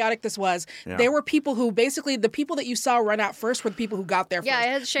of how chaotic this was. Yeah. There were people who basically, the people that you saw run out first were the people who got there Yeah, I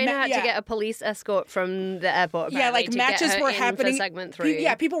heard first. Shayna had to get a police escort from the airport. Yeah, like apparently, to matches get her were in happening. for segment 3.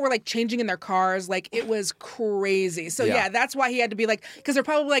 Yeah, people were like changing in their cars. Like it was crazy. So Yeah. yeah, that's why he had to be like, because they're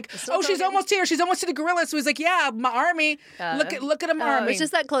probably like, oh, she's talking. almost here. She's almost to the gorilla, so he's like, yeah, my army. Look at them army. It's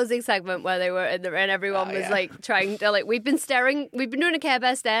just that closing segment where they were and everyone was like trying to like we've been doing a Care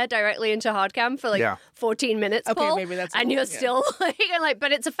Bear stare directly into Hardcam for like 14 minutes, Okay, Paul, maybe that's and all, you're yeah. still like,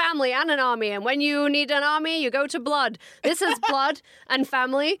 but it's a family and an army, and when you need an army, you go to blood. This is blood and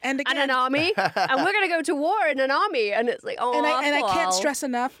family And an army, and we're gonna go to war in an army, and it's like, oh, and I can't Paul. stress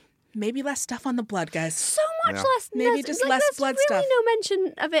enough. Maybe less stuff on the blood, guys. So much Yeah. less. Maybe just less there's blood really stuff. no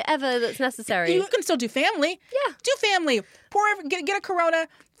mention of it ever that's necessary. You can still do family. Yeah. Do family. Get a Corona.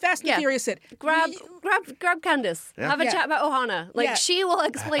 Fast and Yeah. Furious it. Grab Candace. Have a Yeah. chat about Ohana. Like Yeah. she will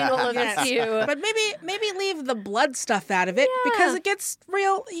explain all of this to you. But maybe leave the blood stuff out of it because it gets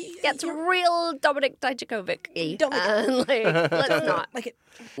real. Gets real Dominic Dijakovic-y. Don't like it. And like, let's not. Like it.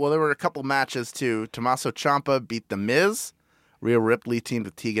 Well, there were a couple matches too. Tommaso Ciampa beat The Miz. Rhea Ripley teamed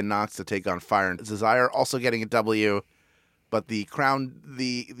with Tegan Nox to take on Fire and Desire, also getting a W. But the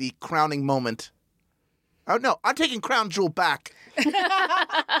crowning moment. Oh no, I'm taking Crown Jewel back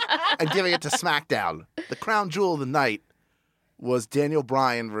and giving it to SmackDown. The crown jewel of the night was Daniel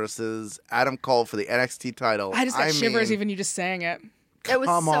Bryan versus Adam Cole for the NXT title. I just got shivers even you just saying it. It was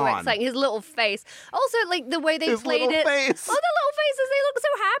Come so on. exciting. His little face. Also, like the way they His played little it. face. Oh, the little faces. They look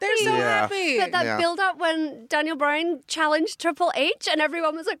so happy. They're so Yeah. happy. But that Yeah. build up when Daniel Bryan challenged Triple H and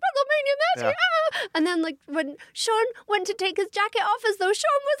everyone was like, WrestleMania match, yeah. And then like when Sean went to take his jacket off as though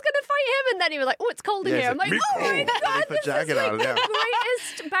Sean was going to fight him, and then he was like, oh, it's cold in Yeah, here. he's I'm like, like, oh "Me my cold." God, He put this is jacket like on, the yeah.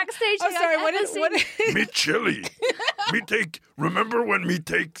 greatest backstage I'm thing sorry. I've ever seen. What? Me chilly. Remember when me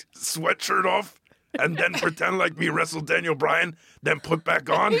take sweatshirt off and then pretend like me wrestle Daniel Bryan, then put back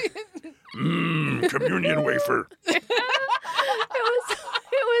on? Communion wafer. It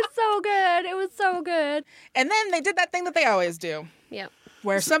was so good. It was so good. And then they did that thing that they always do, Yeah.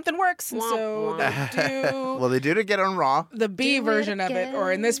 where something works, and so they do Well, they did it get on Raw. the B Do it version of it,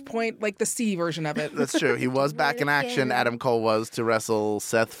 or in this again. point, like the C version of it. That's true. He was back in action. again. Adam Cole was to wrestle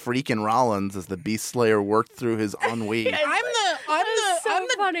Seth freaking Rollins as the Beast Slayer worked through his ennui. I'm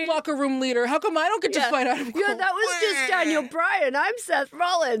the funny. locker room leader. How come I don't get to fight Adam Cole? Yeah, that was just Daniel Bryan. I'm Seth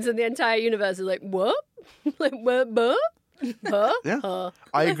Rollins. And the entire universe is like, what? Like, what? Huh? Yeah,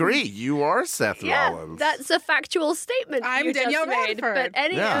 I agree. You are Seth Yeah, Rollins. that's a factual statement I'm you Danielle just made. Radford. But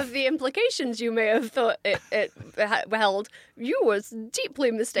any Yeah. of the implications you may have thought it held, you was deeply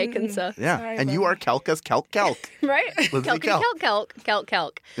mistaken, sir. Yeah, Sorry and you about are Kelka's Kelk. Right? Lindsay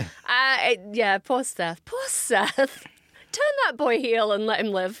Kelk. Yeah, poor Seth. Poor Seth. Turn that boy heel and let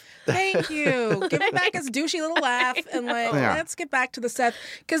him live. Thank you. Give him back his douchey little laugh and like Yeah. let's get back to the Seth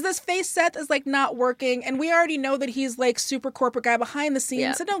because this face Seth is like not working and we already know that he's like super corporate guy behind the scenes.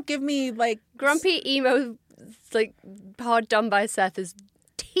 Yeah. So don't give me like Grumpy emo, like hard done by Seth is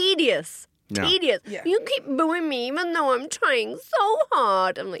tedious. Yeah. Tedious. Yeah. You keep booing me even though I'm trying so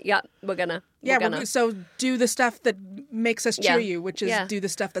hard. I'm like, yeah, we're gonna. so do the stuff that makes us cheer Yeah. you, which is Yeah. do the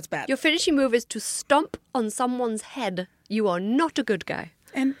stuff that's bad. Your finishing move is to stomp on someone's head. You are not a good guy.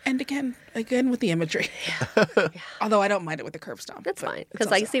 And again with the imagery. Although I don't mind it with the curb stomp. That's but fine it's because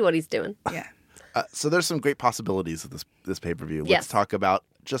I also- see what he's doing. Yeah. So there's some great possibilities of this pay-per-view. Yes. Let's talk about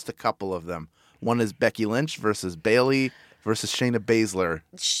just a couple of them. One is Becky Lynch versus Bayley versus Shayna Baszler.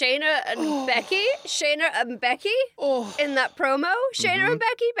 Shayna and Becky. Shayna and Becky Oh. in that promo. Shayna and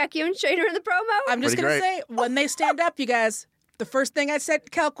Becky. Becky and Shayna in the promo. I'm just Pretty gonna great. say when they stand up, you guys, the first thing I said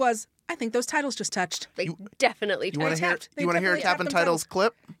to Kelk was, I think those titles just touched. They definitely You want to hear? tapped. They You want to hear a definitely Tapping tapped them Titles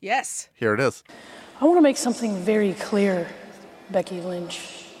clip? Yes. Here it is. I want to make something very clear, Becky Lynch.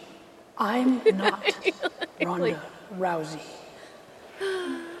 I'm not Ronda Rousey.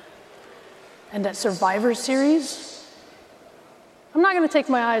 And at Survivor Series, I'm not going to take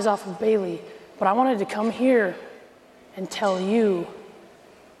my eyes off of Bayley, but I wanted to come here and tell you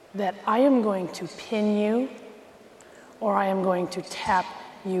that I am going to pin you or I am going to tap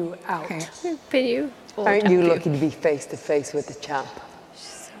you out. pin you. or Aren't tap you looking to be face to face with the champ?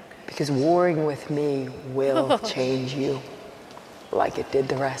 Because warring with me will change you, like it did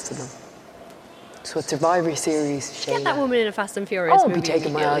the rest of them. So at Survivor Series, Get that Shayna, woman in a Fast and I Furious won't movie be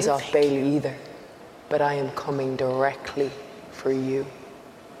taking my immediately. eyes off Bayley either, but I am coming directly for you.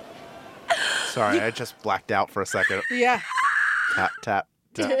 Sorry, I just blacked out for a second. Yeah. Tap, tap,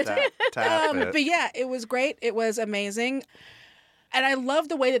 tap, tap, tap. it. But yeah, it was great. It was amazing. And I love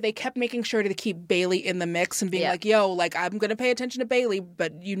the way that they kept making sure to keep Bayley in the mix and being Yeah. like, yo, like, I'm going to pay attention to Bayley,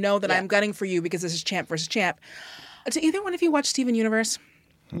 but you know that Yeah. I'm gunning for you because this is champ versus champ. To either one of you watch Steven Universe?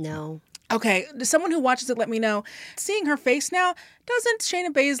 No. Okay, someone who watches it, let me know. Seeing her face now, doesn't Shayna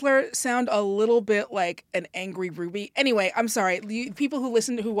Baszler sound a little bit like an angry Ruby? Anyway, I'm sorry. People who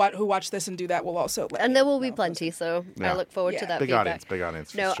listen to who watch this and do that will also. And there will be plenty, so I Yeah. look forward to Yeah. that Big feedback. audience, big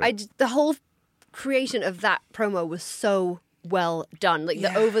audience. for No, sure. the whole creation of that promo was so well done. Like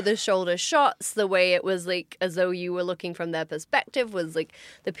the over-the-shoulder shots, the way it was like as though you were looking from their perspective was like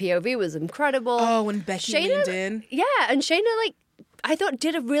the POV was incredible. Oh, when Becky leaned in. Yeah, and Shayna, like, I thought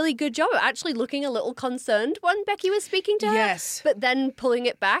did a really good job of actually looking a little concerned when Becky was speaking to her. Yes. But then pulling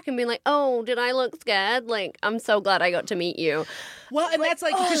it back and being like, oh, did I look scared? Like, I'm so glad I got to meet you. Well, and that's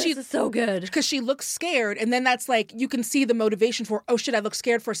like, because she's so good. Because she looks scared, and then that's like, you can see the motivation for, oh shit, I look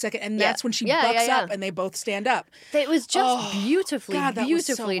scared for a second, and that's when she bucks up and they both stand up. It was just beautifully God, that was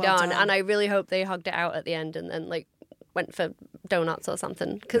so well done. And I really hope they hugged it out at the end and then, like, went for donuts or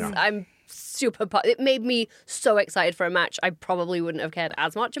something. Because I'm super it made me so excited for a match I probably wouldn't have cared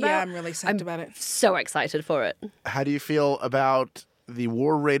as much about. Yeah, I'm really psyched about it. So excited for it. How do you feel about the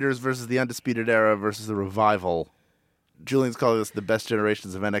War Raiders versus the Undisputed Era versus the Revival? Julian's calling this the best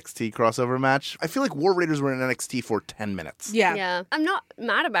generations of NXT crossover match. I feel like War Raiders were in NXT for 10 minutes. Yeah. I'm not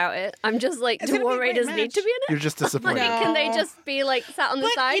mad about it. I'm just like, do War Raiders need to be in it? You're just disappointed. Like, can they just be like sat on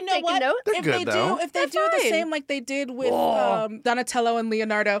the side you know taking what? notes? If they do the same like they did with Donatello and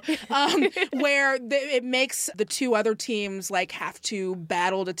Leonardo, where it makes the two other teams like have to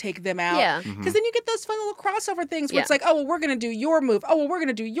battle to take them out. Yeah. Because then you get those fun little crossover things where it's like, oh, well, we're going to do your move. Oh, well, we're going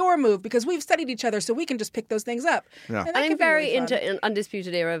to do your move because we've studied each other so we can just pick those things up. Yeah. And I'm very into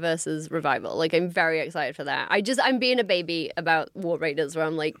Undisputed Era versus Revival. Like, I'm very excited for that. I'm being a baby about War Raiders where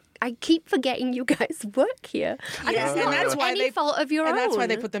I'm like, I keep forgetting you guys work here. And it's not any fault of your own. And that's why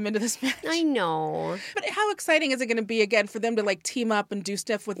they put them into this match. I know. But how exciting is it going to be, again, for them to, like, team up and do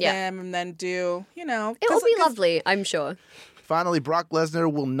stuff with them and then do, you know. It will be lovely, I'm sure. Finally, Brock Lesnar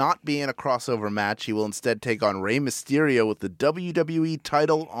will not be in a crossover match. He will instead take on Rey Mysterio with the WWE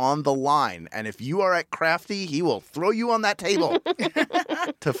title on the line. And if you are at Crafty, he will throw you on that table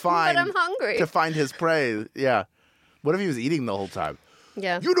to find. But I'm hungry. To find his prey. Yeah. What if he was eating the whole time?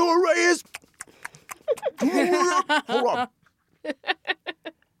 Yeah. You know what Rey is? Hold on.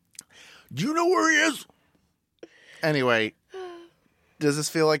 Do you know where he is? Anyway, does this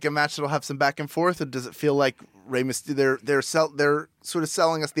feel like a match that'll have some back and forth, or does it feel like Rey Mysterio, they're sort of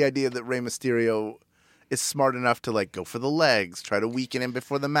selling us the idea that Rey Mysterio is smart enough to like go for the legs, try to weaken him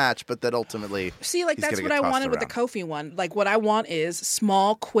before the match, but that ultimately that's what I wanted with the Kofi one. Like what I want is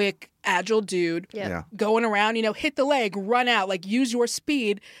small, quick, agile dude going around, you know, hit the leg, run out, like use your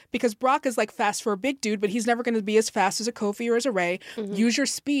speed, because Brock is like fast for a big dude, but he's never going to be as fast as a Kofi or as a Rey. Mm-hmm. Use your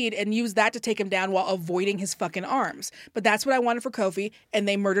speed and use that to take him down while avoiding his fucking arms. But that's what I wanted for Kofi, and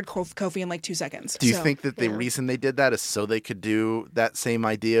they murdered Kofi in like 2 seconds. Do you think that the reason they did that is so they could do that same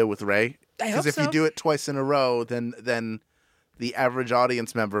idea with Rey? Because if you do it twice in a row, then the average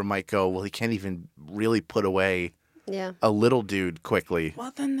audience member might go, well, he can't even really put away a little dude quickly.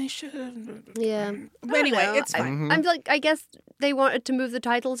 Well, then they should. Yeah. But anyway, it's fine. I'm like, I guess they wanted to move the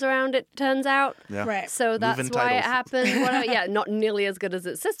titles around, it turns out. Yeah. Right. So that's why it happened. Not nearly as good as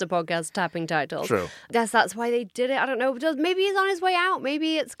its sister podcast, Tapping Titles. True. That's why they did it. I don't know. Maybe he's on his way out.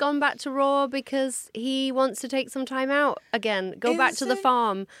 Maybe it's gone back to Raw because he wants to take some time out again. Go back to the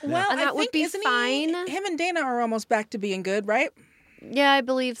farm. Well, and that would be fine. Him and Dana are almost back to being good, right? Yeah, I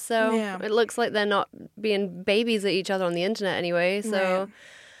believe so. Yeah. It looks like they're not being babies at each other on the internet anyway. So, right.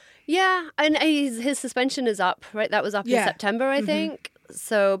 Yeah. And his suspension is up, right? That was up in September, I think.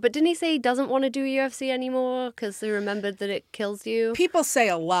 So, but didn't he say he doesn't want to do UFC anymore because he remembered that it kills you? People say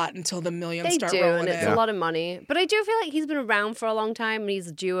a lot until the millions start rolling in. And it's a lot of money. But I do feel like he's been around for a long time and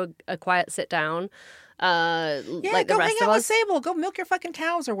he's due a quiet sit down. Like the go rest hang of out us. with Sable. Go milk your fucking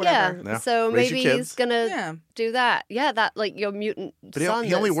cows or whatever. Yeah. So Raise maybe your he's gonna do that. Yeah, that like your mutant But son.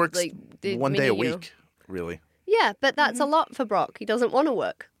 he only that's, works like, the 1 day a mini you. week, really. Yeah, but that's a lot for Brock. He doesn't want to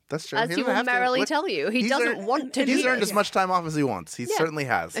work. That's true. As he will merrily tell you. He doesn't want to do He's earned this. as much time off as he wants. He certainly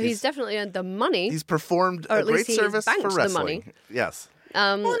has. He's definitely earned the money. He's performed or a at great least he's service banked for the wrestling. money. Yes.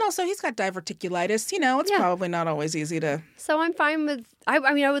 Well, and also he's got diverticulitis. You know, it's probably not always easy to. So I'm fine with.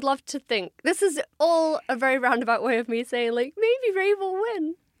 I mean, I would love to think this is all a very roundabout way of me saying like maybe Ray will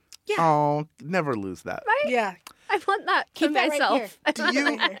win. Yeah. Oh, never lose that. Right? Yeah. I want that Keep for that right myself.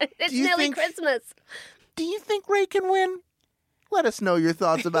 here. It's nearly Christmas. Do you think Ray can win? Let us know your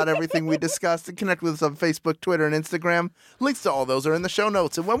thoughts about everything we discussed and connect with us on Facebook, Twitter, and Instagram. Links to all those are in the show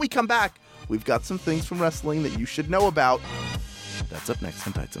notes. And when we come back, we've got some things from wrestling that you should know about. That's up next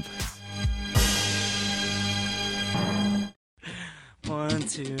on Tights and Fights. 1,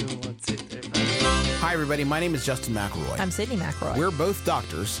 2, 1, 2, 3, 4. Hi, everybody. My name is Justin McElroy. I'm Sydney McElroy. We're both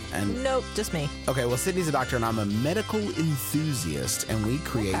doctors, and nope, just me. Okay, well, Sydney's a doctor, and I'm a medical enthusiast, and we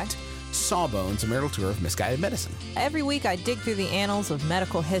create Sawbones, a marital tour of misguided medicine. Every week I dig through the annals of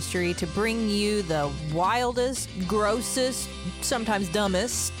medical history to bring you the wildest, grossest, sometimes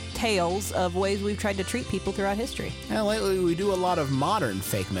dumbest tales of ways we've tried to treat people throughout history. And lately we do a lot of modern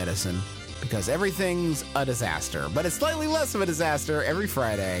fake medicine because everything's a disaster. But it's slightly less of a disaster every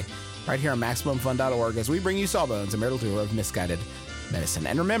Friday right here on MaximumFun.org as we bring you Sawbones, a marital tour of misguided medicine.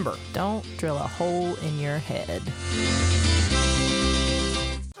 And remember, don't drill a hole in your head.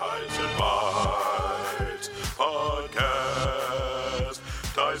 Tights and Fights Podcast.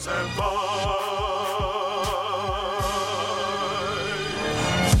 Tights and Fights.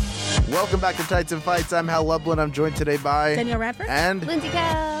 Welcome back to Tights and Fights. I'm Hal Lublin. I'm joined today by Danielle Radford and Lindsay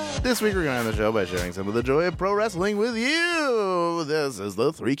Kell. This week we're going to end the show by sharing some of the joy of pro wrestling with you. This is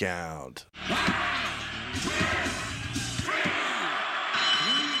the 3 count.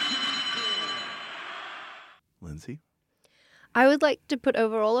 Lindsay? I would like to put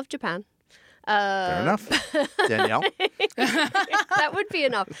over all of Japan. Fair enough. Danielle? That would be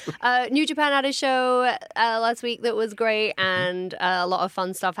enough. New Japan had a show last week that was great, and a lot of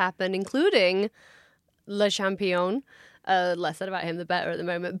fun stuff happened, including Le Champion. Less said about him, the better at the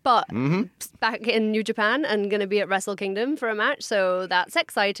moment. But back in New Japan and going to be at Wrestle Kingdom for a match. So that's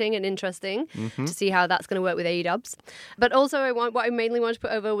exciting and interesting to see how that's going to work with AEW. But also, what I mainly wanted to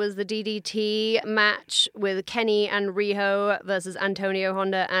put over was the DDT match with Kenny and Riho versus Antonio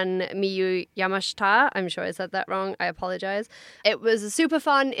Honda and Miyu Yamashita. I'm sure I said that wrong. I apologize. It was a super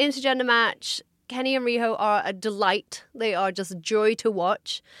fun intergender match. Kenny and Riho are a delight. They are just joy to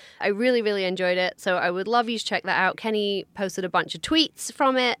watch. I really, really enjoyed it. So I would love you to check that out. Kenny posted a bunch of tweets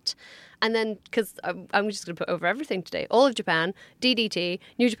from it. And then, because I'm just going to put over everything today. All of Japan, DDT,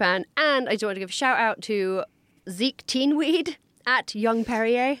 New Japan. And I just want to give a shout out to Zeke Teenweed at Young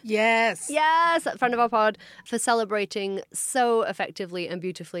Perrier. Yes. Yes, at friend of our pod, for celebrating so effectively and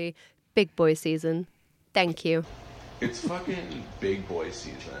beautifully Big Boy season. Thank you. It's fucking Big Boy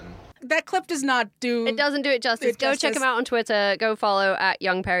season. That clip does not do... It doesn't do it justice. Go check him out on Twitter. Go follow at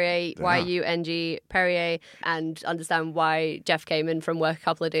Young Perrier, Y-U-N-G Perrier, and understand why Jeff came in from work a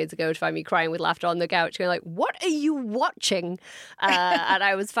couple of days ago to find me crying with laughter on the couch, going like, what are you watching? And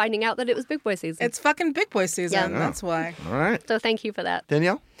I was finding out that it was Big Boy season. It's fucking Big Boy season. Yeah. That's why. All right. So thank you for that.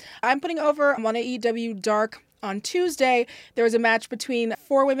 Danielle? I'm putting over on AEW Dark on Tuesday. There was a match between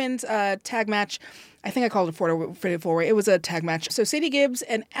 4 women's tag match. I think I called it a four-way. It was a tag match. So Sadie Gibbs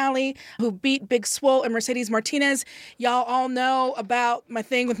and Allie, who beat Big Swole and Mercedes Martinez. Y'all all know about my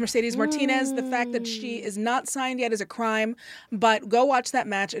thing with Mercedes Martinez. The fact that she is not signed yet is a crime. But go watch that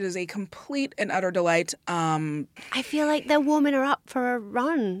match. It is a complete and utter delight. I feel like they're warming her up for a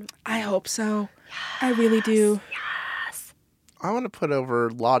run. I hope so. Yes. I really do. Yes. I want to put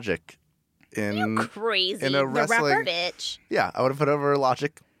over Logic in... You crazy. In a wrestling... The rapper bitch. Yeah, I want to put over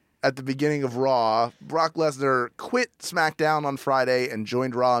Logic. At the beginning of Raw, Brock Lesnar quit SmackDown on Friday and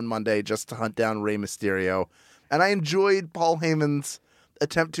joined Raw on Monday just to hunt down Rey Mysterio. And I enjoyed Paul Heyman's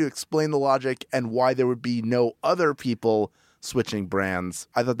attempt to explain the logic and why there would be no other people switching brands.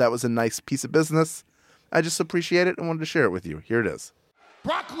 I thought that was a nice piece of business. I just appreciate it and wanted to share it with you. Here it is.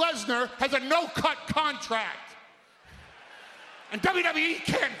 Brock Lesnar has a no-cut contract. And WWE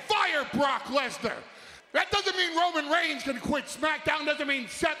can't fire Brock Lesnar. That doesn't mean Roman Reigns can quit SmackDown. Doesn't mean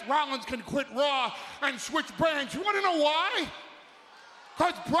Seth Rollins can quit Raw and switch brands. You want to know why?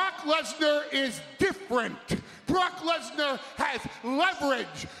 Because Brock Lesnar is different. Brock Lesnar has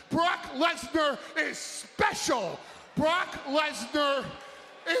leverage. Brock Lesnar is special. Brock Lesnar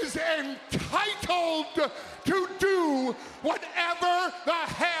is entitled to do whatever the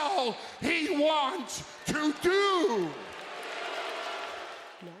hell he wants to do.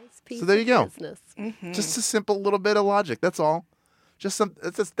 So there you go. Mm-hmm. Just a simple little bit of logic. That's all. Just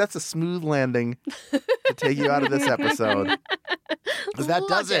that's a smooth landing to take you out of this episode. Because that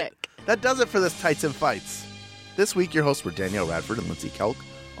does it. That does it for this Tights and Fights. This week, your hosts were Danielle Radford and Lindsay Kelk,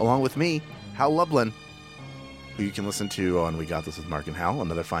 along with me, Hal Lublin, who you can listen to on We Got This with Mark and Hal,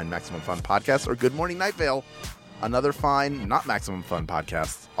 another fine Maximum Fun podcast, or Good Morning Night Vale, another fine not Maximum Fun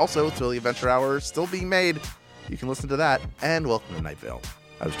podcast. Also, Thrilly Adventure Hour still being made. You can listen to that. And welcome to Night Vale.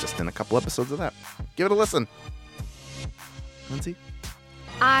 I was just in a couple episodes of that. Give it a listen. Lindsay?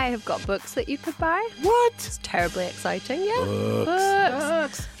 I have got books that you could buy. What? It's terribly exciting, yeah.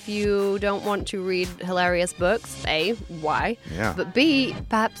 Books. If you don't want to read hilarious books, A, why? Yeah. But B,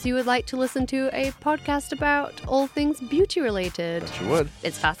 perhaps you would like to listen to a podcast about all things beauty related. Bet you would.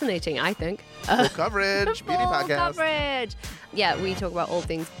 It's fascinating, I think. Full coverage, beauty Full podcast. coverage. Yeah, we talk about all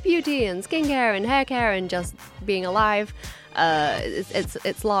things beauty and skincare and hair care and just being alive.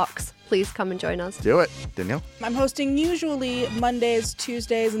 It's locks. please come and join us. Do it. Danielle? I'm hosting usually Mondays,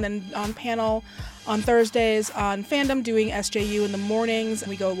 Tuesdays, and then on panel on Thursdays on Fandom, doing SJU in the mornings.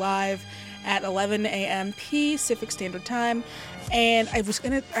 We go live at 11 a.m. Pacific Standard Time. And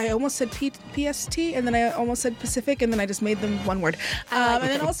I almost said PST, and then I almost said Pacific, and then I just made them one word. And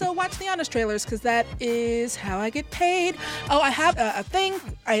then also watch the Honest Trailers, because that is how I get paid. Oh, I have a thing.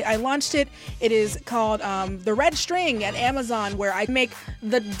 I launched it. It is called The Red String at Amazon, where I make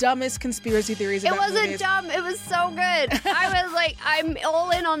the dumbest conspiracy theories about movies. It wasn't dumb. It was so good. I was like, I'm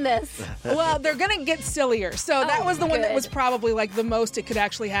all in on this. Well, they're going to get sillier. So that was the one that was probably like the most it could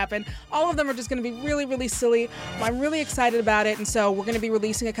actually happen. All of them are just going to be really, really silly. I'm really excited about it. And so we're going to be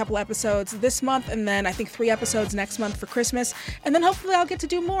releasing a couple episodes this month, and then I think 3 episodes next month for Christmas. And then hopefully I'll get to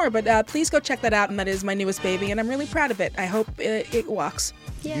do more. But please go check that out. And that is my newest baby. And I'm really proud of it. I hope it walks.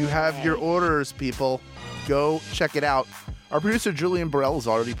 Yay. You have your orders, people. Go check it out. Our producer, Julian Burrell, is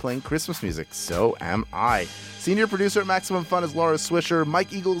already playing Christmas music. So am I. Senior producer at Maximum Fun is Laura Swisher.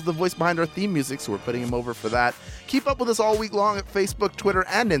 Mike Eagle is the voice behind our theme music, so we're putting him over for that. Keep up with us all week long at Facebook, Twitter,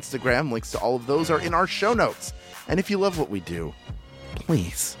 and Instagram. Links to all of those are in our show notes. And if you love what we do,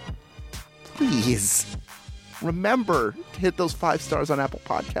 please remember to hit those 5 stars on Apple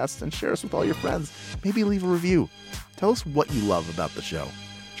Podcasts and share us with all your friends. Maybe leave a review. Tell us what you love about the show.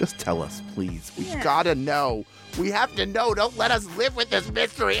 Just tell us, please. We gotta know. We have to know. Don't let us live with this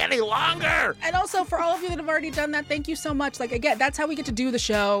mystery any longer. And also, for all of you that have already done that, thank you so much. Like, again, that's how we get to do the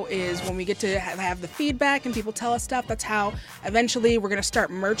show, is when we get to have the feedback and people tell us stuff. That's how eventually we're going to start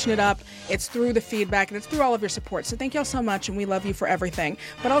merching it up. It's through the feedback and it's through all of your support. So thank you all so much, and we love you for everything.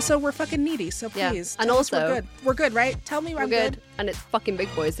 But also, we're fucking needy, so please. And tell also, us we're good. We're good, right? Tell me I'm good. And it's fucking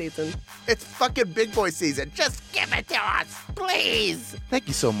big boy season. It's fucking big boy season. Just give it to us, please. Thank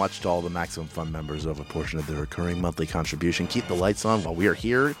you so much to all the Maximum Fun members who have a portion of their recurring monthly contribution. Keep the lights on while we are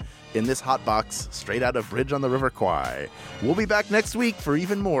here in this hot box straight out of Bridge on the River Kwai. We'll be back next week for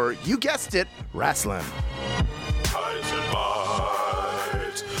even more, you guessed it, wrestling. Ties and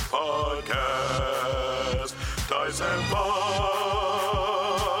Bites Podcast. Ties and Bites.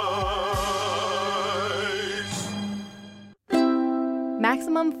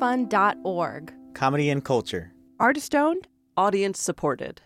 MaximumFun.org. Comedy and culture. Artist owned. Audience supported.